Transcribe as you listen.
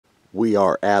We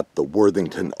are at the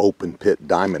Worthington open pit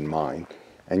diamond mine,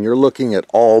 and you're looking at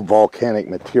all volcanic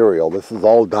material. This is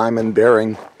all diamond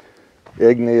bearing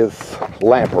igneous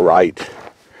lamperite,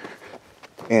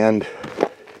 and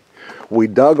we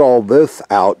dug all this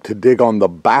out to dig on the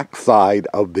backside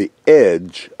of the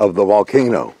edge of the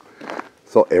volcano.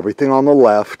 So everything on the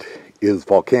left is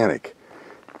volcanic,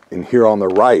 and here on the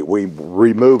right we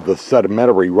removed the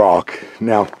sedimentary rock.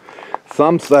 Now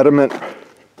some sediment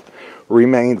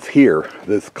remains here.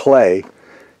 This clay,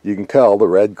 you can tell the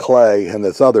red clay, and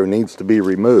this other needs to be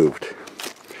removed.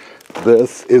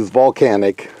 This is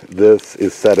volcanic, this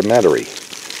is sedimentary,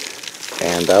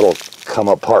 and that'll come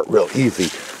apart real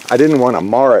easy. I didn't want to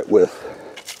mar it with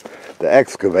the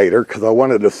excavator because I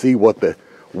wanted to see what the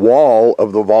wall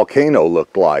of the volcano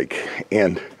looked like,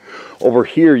 and over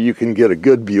here you can get a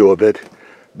good view of it.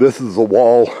 This is the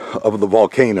wall of the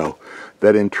volcano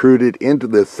that intruded into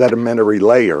this sedimentary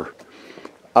layer.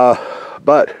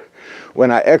 But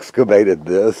when I excavated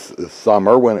this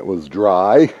summer, when it was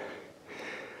dry,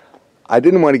 I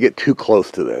didn't want to get too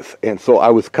close to this. And so I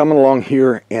was coming along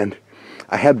here, and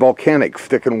I had volcanic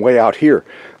sticking way out here.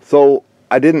 So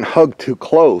I didn't hug too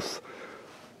close.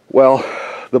 Well,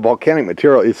 the volcanic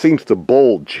material, it seems to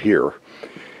bulge here,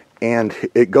 and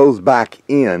it goes back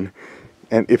in.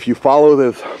 And if you follow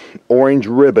this orange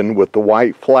ribbon with the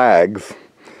white flags,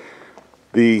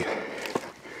 the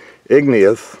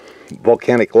igneous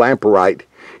volcanic lamperite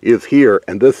is here,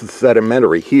 and this is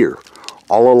sedimentary here,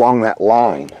 all along that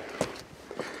line.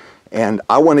 And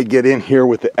I want to get in here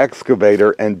with the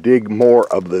excavator and dig more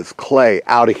of this clay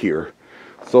out of here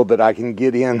so that I can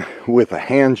get in with a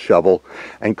hand shovel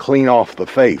and clean off the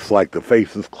face like the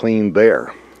face is cleaned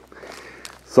there.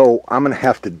 So I'm going to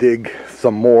have to dig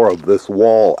some more of this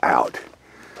wall out,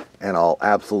 and I'll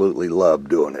absolutely love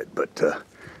doing it. But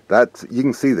that's, you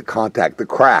can see the contact, the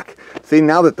crack. See,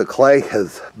 now that the clay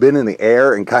has been in the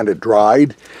air and kind of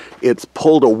dried, it's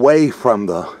pulled away from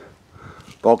the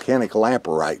volcanic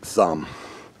lamperite some.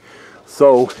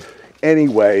 So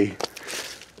anyway,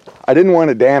 I didn't want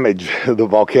to damage the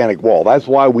volcanic wall. That's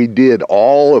why we did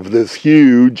all of this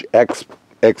huge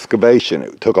excavation.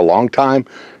 It took a long time,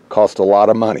 cost a lot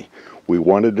of money. We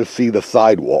wanted to see the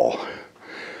sidewall.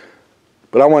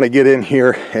 But I want to get in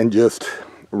here and just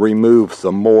remove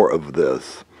some more of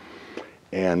this,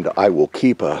 and I will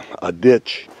keep a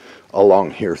ditch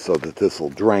along here so that this will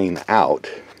drain out.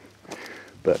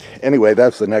 But anyway,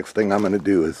 that's the next thing I'm going to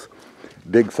do, is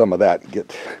dig some of that,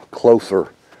 get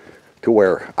closer to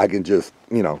where I can just,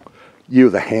 you know,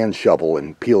 use a hand shovel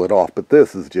and peel it off. But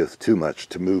this is just too much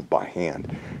to move by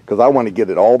hand, because I want to get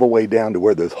it all the way down to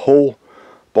where this whole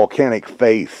volcanic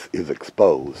face is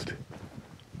exposed.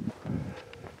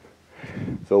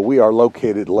 So we are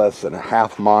located less than a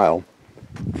half mile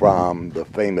from the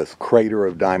famous Crater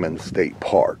of Diamonds State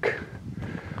Park.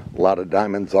 A lot of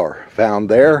diamonds are found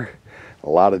there. A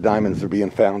lot of diamonds are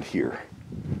being found here.